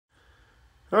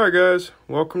Alright guys,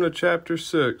 welcome to chapter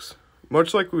 6.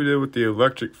 Much like we did with the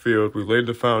electric field, we laid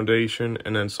the foundation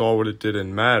and then saw what it did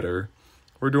in matter.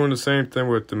 We're doing the same thing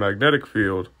with the magnetic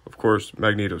field, of course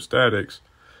magnetostatics,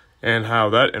 and how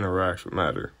that interacts with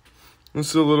matter. This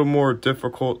is a little more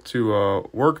difficult to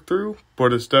work through,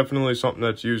 but it's definitely something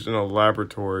that's used in a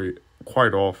laboratory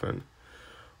quite often.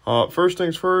 First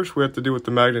things first, we have to do with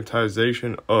the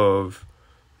magnetization of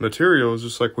materials,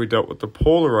 just like we dealt with the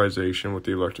polarization with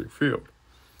the electric field.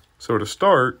 So to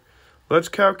start, let's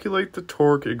calculate the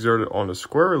torque exerted on the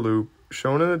square loop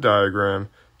shown in the diagram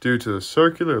due to the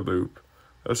circular loop.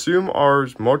 Assume R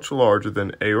is much larger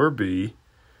than A or B,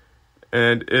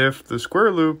 and if the square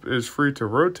loop is free to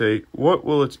rotate, what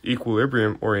will its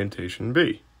equilibrium orientation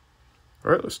be?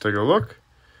 Alright, let's take a look.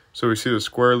 So we see the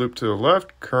square loop to the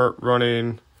left, current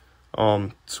running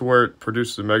to where it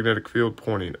produces a magnetic field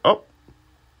pointing up,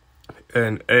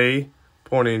 and A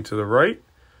pointing to the right.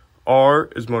 R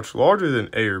is much larger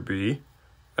than A or B,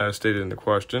 as stated in the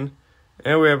question,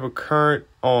 and we have a current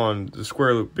on the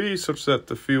square loop B such that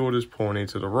the field is pointing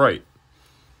to the right.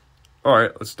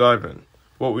 Alright, let's dive in.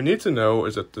 What we need to know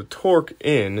is that the torque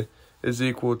in is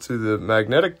equal to the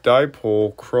magnetic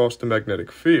dipole cross the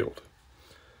magnetic field.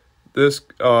 This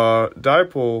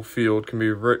dipole field can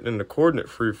be written in the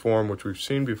coordinate-free form, which we've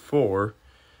seen before,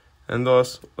 and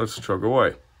thus, let's chug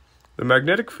away. The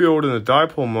magnetic field in the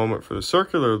dipole moment for the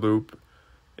circular loop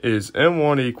is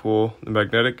M1 equal the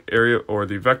magnetic area or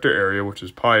the vector area, which is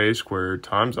pi a squared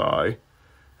times I,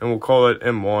 and we'll call it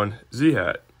M1 z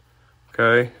hat.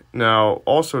 Okay, now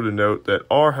also to note that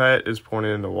R hat is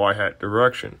pointing in the y hat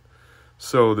direction.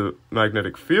 So the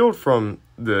magnetic field from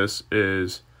this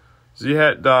is z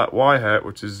hat dot y hat,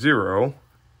 which is 0,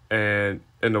 and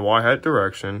in the y hat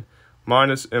direction,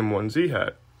 minus M1 z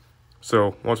hat.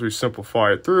 So once we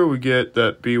simplify it through, we get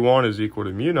that B1 is equal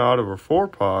to mu naught over 4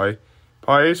 pi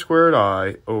a squared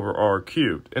I over R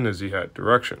cubed in the z hat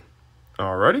direction.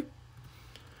 Alrighty?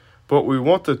 But we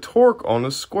want the torque on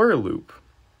the square loop.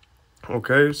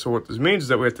 Okay, so what this means is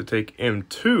that we have to take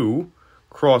M2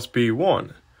 cross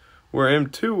B1, where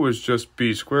M2 is just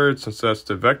B squared since that's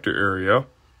the vector area,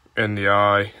 and the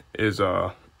I is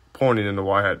pointing in the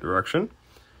y hat direction.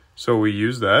 So we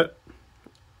use that.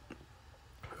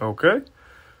 Okay,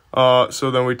 so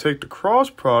then we take the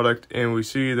cross product and we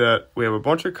see that we have a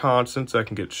bunch of constants that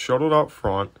can get shuttled out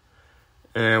front,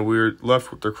 and we're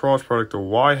left with the cross product of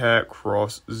y hat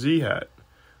cross z hat,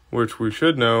 which we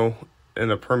should know in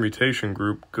the permutation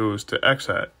group goes to x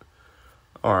hat.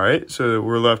 Alright, so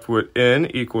we're left with n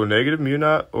equal negative mu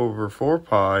naught over 4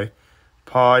 pi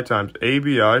times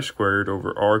abi squared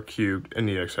over r cubed in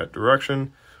the x hat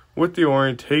direction with the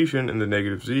orientation in the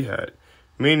negative z hat,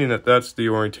 meaning that that's the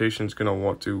orientation it's going to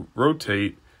want to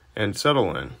rotate and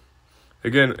settle in.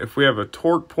 Again, if we have a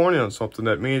torque pointing on something,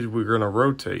 that means we're going to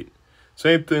rotate.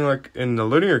 Same thing like in the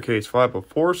linear case, if I have a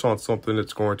force on something,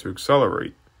 it's going to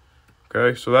accelerate.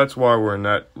 Okay, so that's why we're in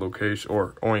that location,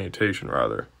 or orientation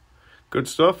rather. Good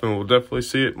stuff, and we'll definitely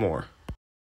see it more.